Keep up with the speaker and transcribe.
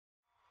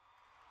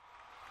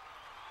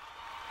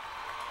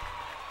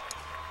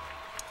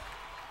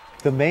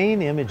The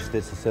main image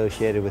that's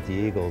associated with the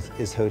Eagles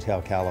is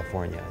Hotel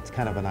California. It's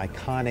kind of an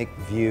iconic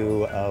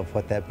view of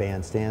what that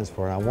band stands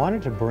for. And I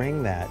wanted to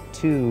bring that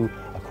to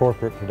a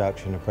corporate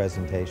production, a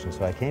presentation.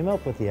 So I came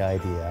up with the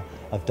idea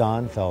of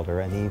Don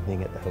Felder, An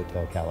Evening at the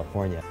Hotel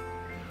California.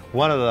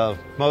 One of the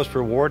most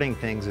rewarding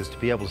things is to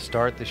be able to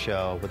start the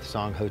show with the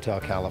song Hotel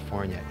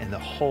California, and the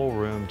whole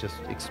room just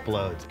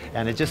explodes.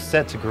 And it just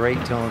sets a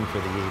great tone for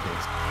the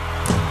evenings.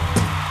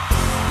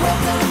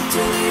 Welcome to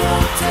the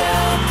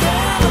Hotel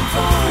California.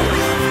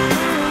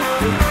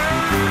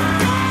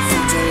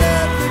 Such a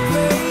lovely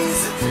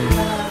place. Such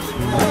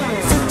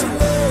a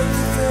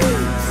lovely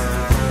place.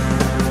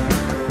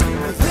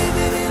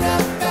 Living it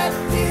up at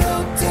the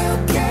Hotel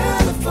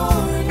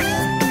California.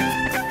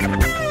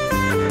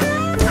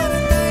 What a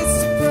nice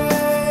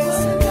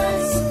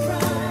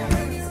surprise.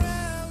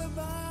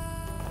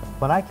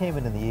 When I came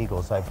into the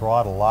Eagles, I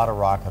brought a lot of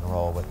rock and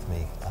roll with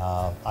me.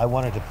 I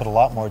wanted to put a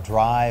lot more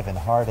drive and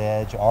hard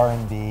edge,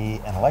 R&B,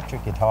 and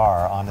electric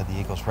guitar onto the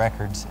Eagles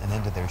records and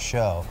into their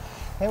show.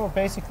 They were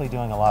basically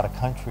doing a lot of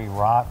country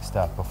rock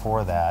stuff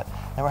before that.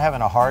 They were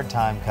having a hard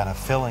time kind of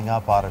filling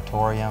up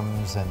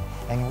auditoriums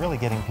and really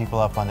getting people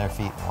up on their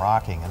feet and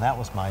rocking. And that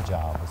was my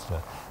job, was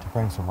to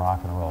bring some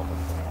rock and roll to the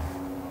band.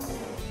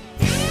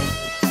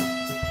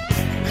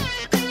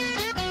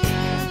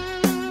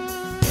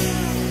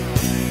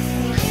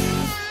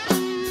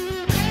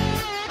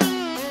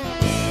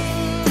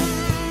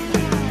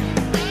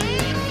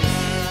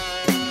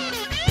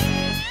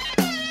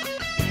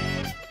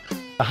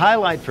 The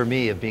highlight for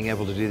me of being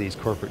able to do these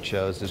corporate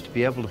shows is to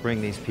be able to bring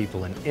these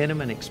people an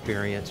intimate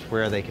experience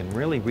where they can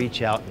really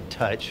reach out and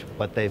touch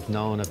what they've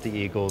known of the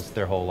Eagles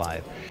their whole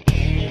life. Life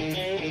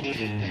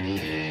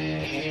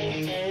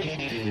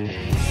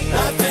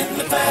in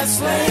the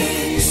fast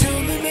lane,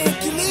 surely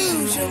make you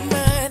lose your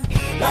mind.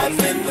 Life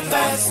in the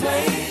fast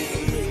lane.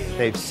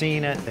 They've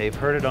seen it, they've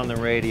heard it on the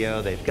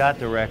radio, they've got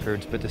the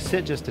records, but to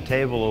sit just a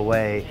table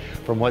away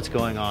from what's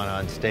going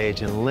on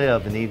stage and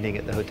live an evening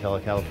at the Hotel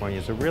California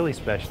is a really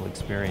special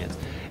experience.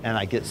 And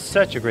I get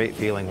such a great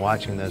feeling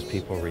watching those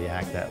people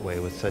react that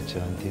way with such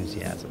an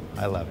enthusiasm.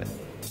 I love it.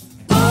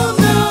 Oh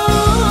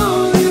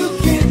no, you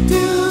can't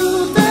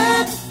do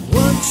that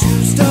once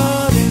you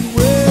started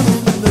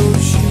wearing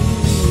those shoes.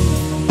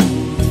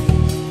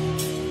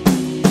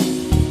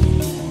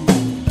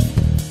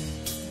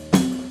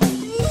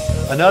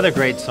 Another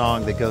great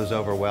song that goes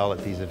over well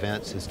at these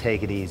events is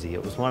Take It Easy.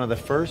 It was one of the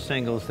first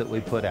singles that we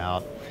put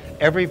out.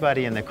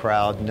 Everybody in the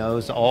crowd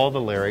knows all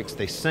the lyrics.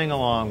 They sing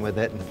along with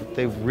it, and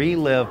they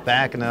relive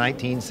back in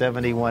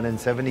 1971 and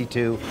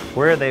 72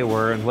 where they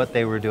were and what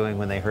they were doing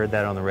when they heard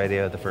that on the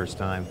radio the first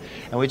time.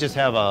 And we just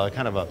have a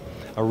kind of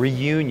a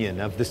reunion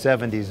of the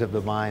 70s of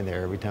the mind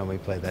there every time we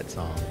play that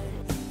song.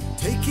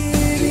 Take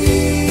it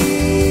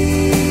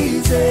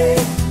easy,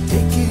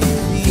 take it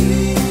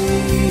easy.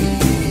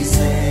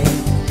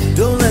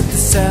 Don't let the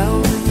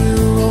sound of your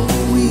own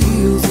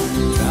wheels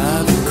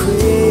drive you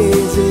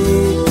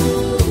crazy.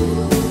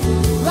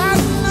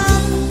 Lighten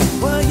up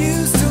while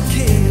you still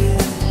can.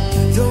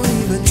 Don't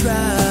even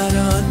try to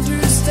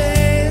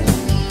understand.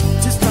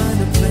 Just find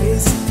a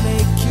place and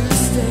make your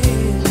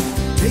stand.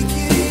 Take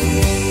it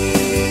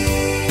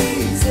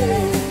easy.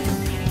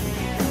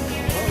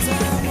 'Cause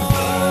I'm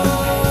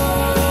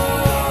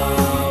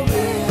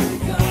already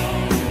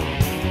gone.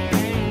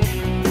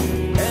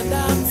 And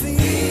I'm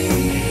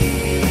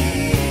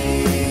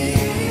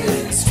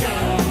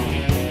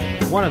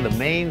One of the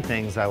main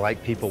things I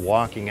like people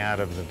walking out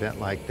of an event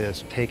like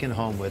this, taking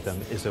home with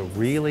them, is a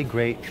really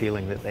great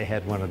feeling that they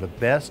had one of the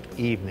best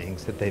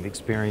evenings that they've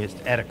experienced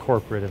at a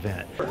corporate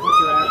event. Yes!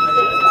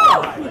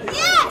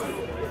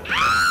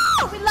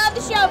 Ah! We love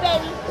the show,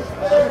 baby.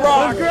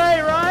 Rock.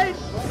 Great, right?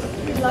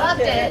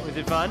 Loved it. Was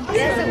it fun?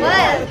 Yes, it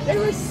was. It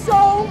was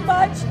so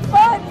much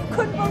fun. You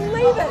couldn't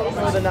believe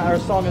it. Our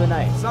song of the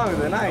night. Song of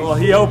the night. Well,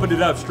 he opened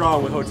it up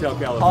strong with Hotel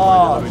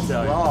California, let me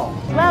tell you.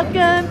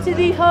 Welcome to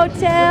the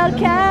Hotel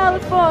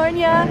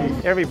California.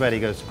 Everybody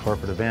goes to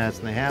corporate events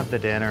and they have the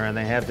dinner and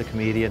they have the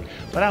comedian,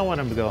 but I want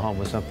them to go home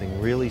with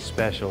something really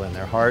special in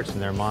their hearts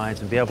and their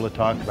minds and be able to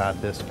talk about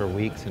this for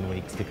weeks and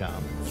weeks to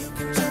come. You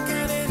can check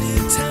out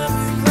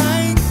anytime.